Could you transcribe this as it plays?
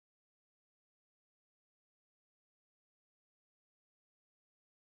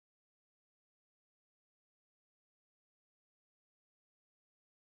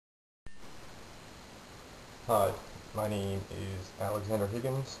Hi, my name is Alexander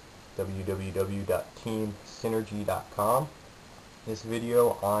Higgins, www.teamcynergy.com. In this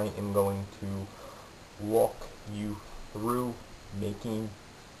video I am going to walk you through making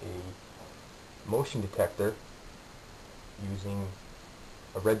a motion detector using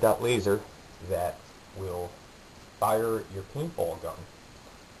a red dot laser that will fire your paintball gun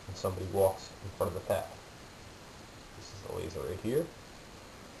when somebody walks in front of the path. This is the laser right here.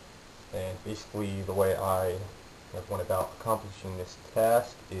 And basically the way I went about accomplishing this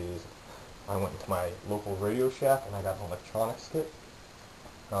task is I went into my local Radio Shack and I got an electronics kit.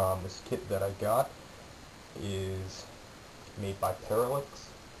 This kit that I got is made by Parallax.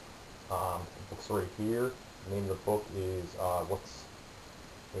 The book's right here. The name of the book is What's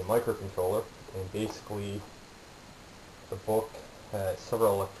a Microcontroller, and basically the book has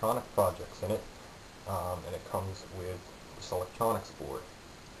several electronic projects in it, and it comes with this electronics board.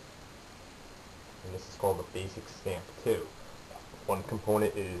 And this is called the Basic Stamp 2. One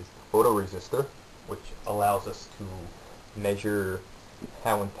component is the photoresistor, which allows us to measure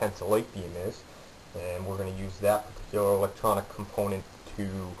how intense a light beam is, and we're going to use that particular electronic component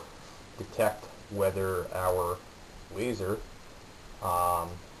to detect whether our laser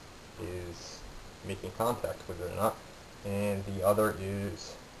is making contact with it or not. And the other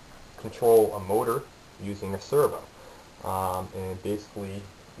is control a motor using a servo. And basically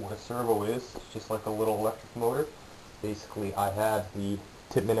what a servo is, it's just like a little electric motor. Basically I have the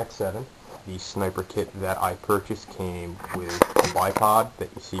Tippmann X7. The sniper kit that I purchased came with a bipod that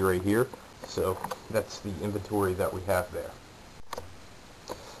you see right here. So that's the inventory that we have there.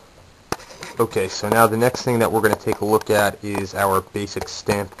 Okay, so now the next thing that we're going to take a look at is our basic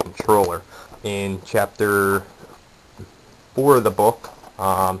stamp controller. In chapter 4 of the book,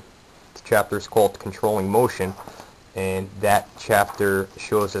 the chapter is called Controlling Motion, and that chapter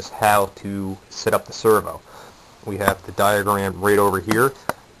shows us how to set up the servo. We have the diagram right over here.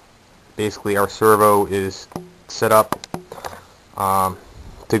 Basically our servo is set up to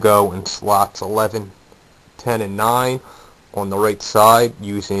go in slots 11, 10, and 9 on the right side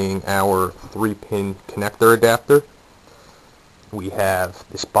using our 3-pin connector adapter. We have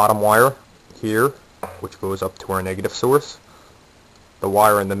this bottom wire here, which goes up to our negative source. The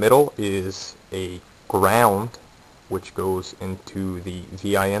wire in the middle is a ground, which goes into the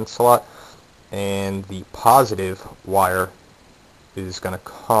VIN slot, and the positive wire is going to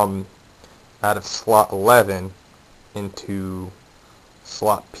come out of slot 11 into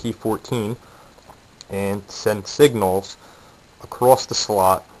slot P14 and send signals across the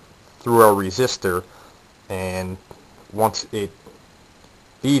slot through our resistor, and once it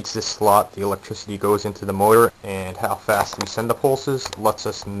feeds this slot, the electricity goes into the motor, and how fast we send the pulses lets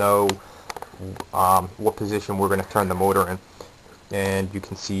us know what position we're going to turn the motor in. And you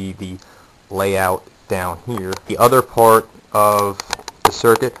can see the layout down here. The other part of the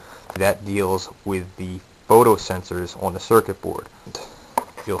circuit that deals with the photo sensors on the circuit board.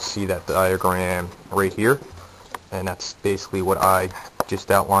 You'll see that diagram right here, and that's basically what I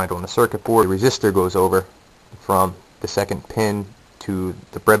just outlined on the circuit board. The resistor goes over from the second pin to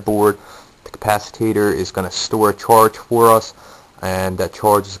the breadboard. The capacitor is going to store a charge for us, and that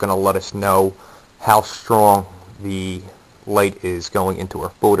charge is going to let us know how strong the light is going into our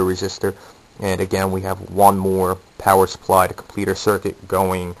photoresistor. And again, we have one more power supply to complete our circuit,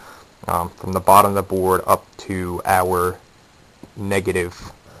 going from the bottom of the board up to our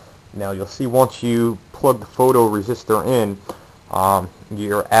negative. Now you'll see once you plug the photoresistor in,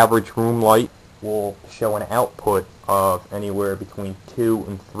 your average room light will show an output of anywhere between 2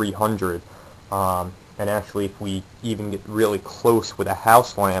 and 300. And actually, if we even get really close with a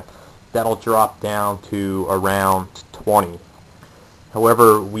house lamp, that'll drop down to around 20.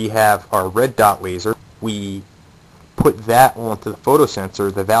 However, we have our red dot laser. We put that onto the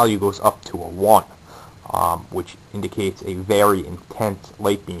photosensor, the value goes up to a 1, which indicates a very intense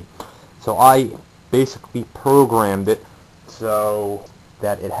light beam. So I basically programmed it so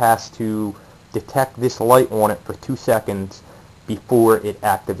that it has to detect this light on it for 2 seconds before it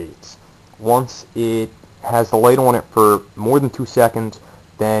activates. Once it has the light on it for more than 2 seconds,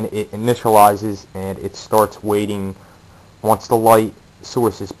 then it initializes and it starts waiting. Once the light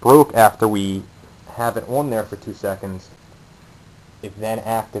source is broke after we have it on there for 2 seconds, it then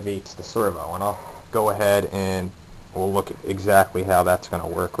activates the servo. And I'll go ahead and we'll look at exactly how that's going to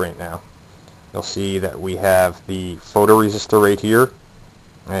work right now. You'll see that we have the photoresistor right here,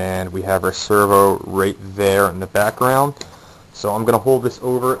 and we have our servo right there in the background. So I'm going to hold this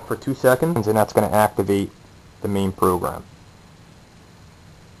over it for 2 seconds, and that's going to activate the main program.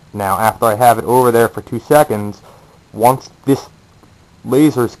 Now after I have it over there for 2 seconds, once this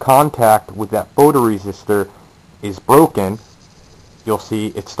laser's contact with that photoresistor, is broken, you'll see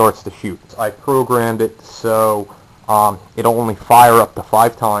it starts to shoot. I programmed it so it'll only fire up to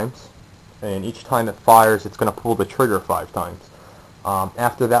 5 times, and each time it fires it's going to pull the trigger 5 times.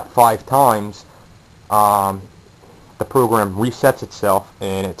 After that 5 times, the program resets itself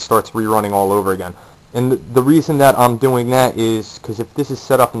and it starts rerunning all over again. And the reason that I'm doing that is because if this is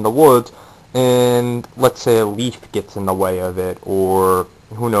set up in the woods and let's say a leaf gets in the way of it, or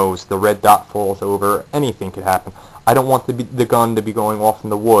who knows, the red dot falls over, anything could happen. I don't want the gun to be going off in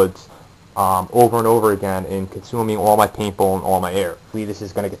the woods over and over again and consuming all my paintball and all my air. This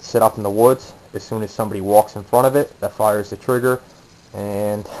is going to get set up in the woods. As soon as somebody walks in front of it, that fires the trigger,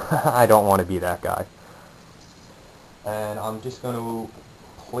 and I don't want to be that guy. And I'm just going to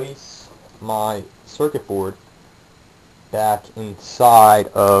place my circuit board back inside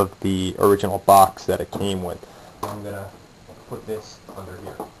of the original box that it came with. I'm going to put this under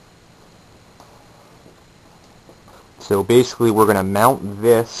here. So basically we're going to mount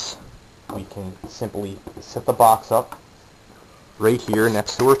this. We can simply set the box up right here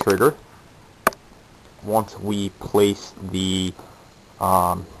next to our trigger. Once we place the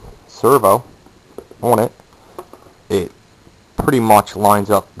servo on it, it pretty much lines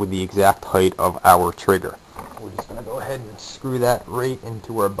up with the exact height of our trigger. We're just going to go ahead and screw that right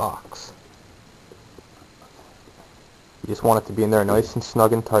into our box. You just want it to be in there nice and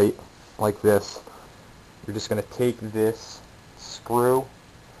snug and tight, like this. You're just going to take this screw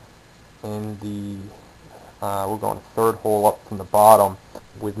in the, we're going a 3rd hole up from the bottom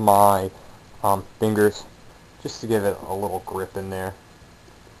with my fingers, just to give it a little grip in there,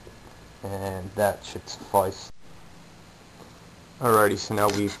 and that should suffice. Alrighty, so now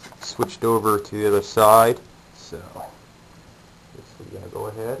we've switched over to the other side, so we're going to go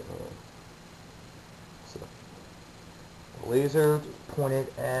ahead and set the laser, just point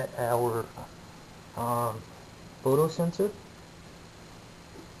it at our photo sensor.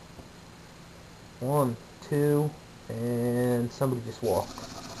 1, 2, and somebody just walked.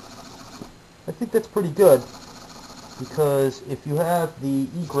 I think that's pretty good, because if you have the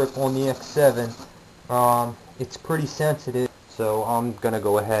E-grip on the X7, it's pretty sensitive. So I'm going to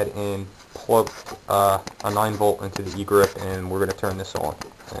go ahead and plug a 9-volt into the E-grip, and we're going to turn this on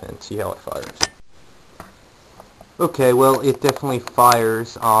and see how it fires. Okay, well, it definitely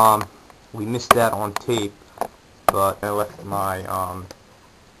fires. We missed that on tape, but I left my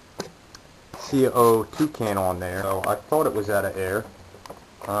CO2 can on there, so I thought it was out of air.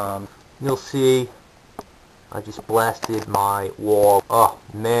 You'll see I just blasted my wall. Oh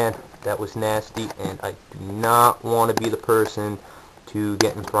man, that was nasty, and I do not want to be the person to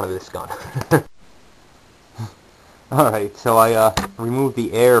get in front of this gun. Alright, so I removed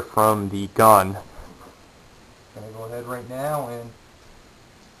the air from the gun. I'm going to go ahead right now and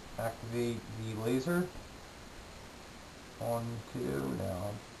activate the laser. 1, 2, now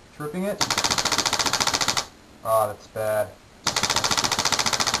I'm tripping it. Ah, that's bad.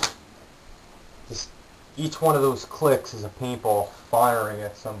 Each one of those clicks is a paintball firing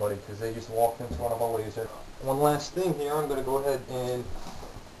at somebody because they just walked in front of a laser. One last thing here, I'm going to go ahead and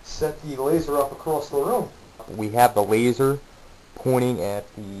set the laser up across the room. We have the laser pointing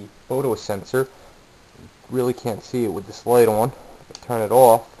at the photo sensor. You really can't see it with this light on. If I turn it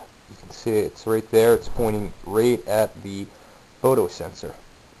off, you can see it's right there. It's pointing right at the photo sensor.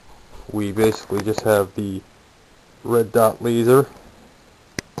 We basically just have the red dot laser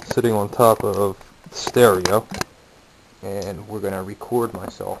sitting on top of stereo, and we're going to record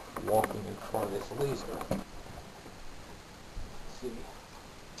myself walking in front of this laser. Let's see.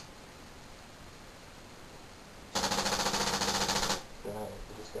 I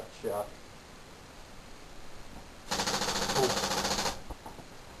just got shot. Oh.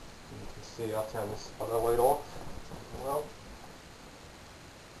 You can see, I'll turn this other light off as well.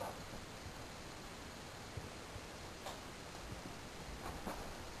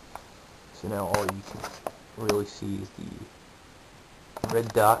 So now all you can really see is the red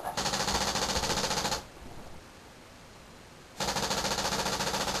dot.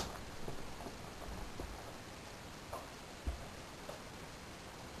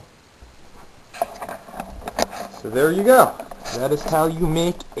 So there you go. That is how you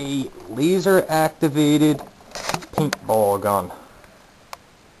make a laser activated paintball gun.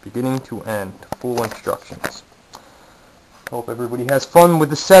 Beginning to end. Full instructions. Hope everybody has fun with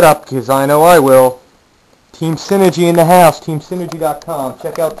the setup, because I know I will. Team Cynergy in the house, teamcynergy.com.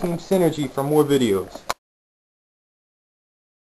 Check out Team Cynergy for more videos.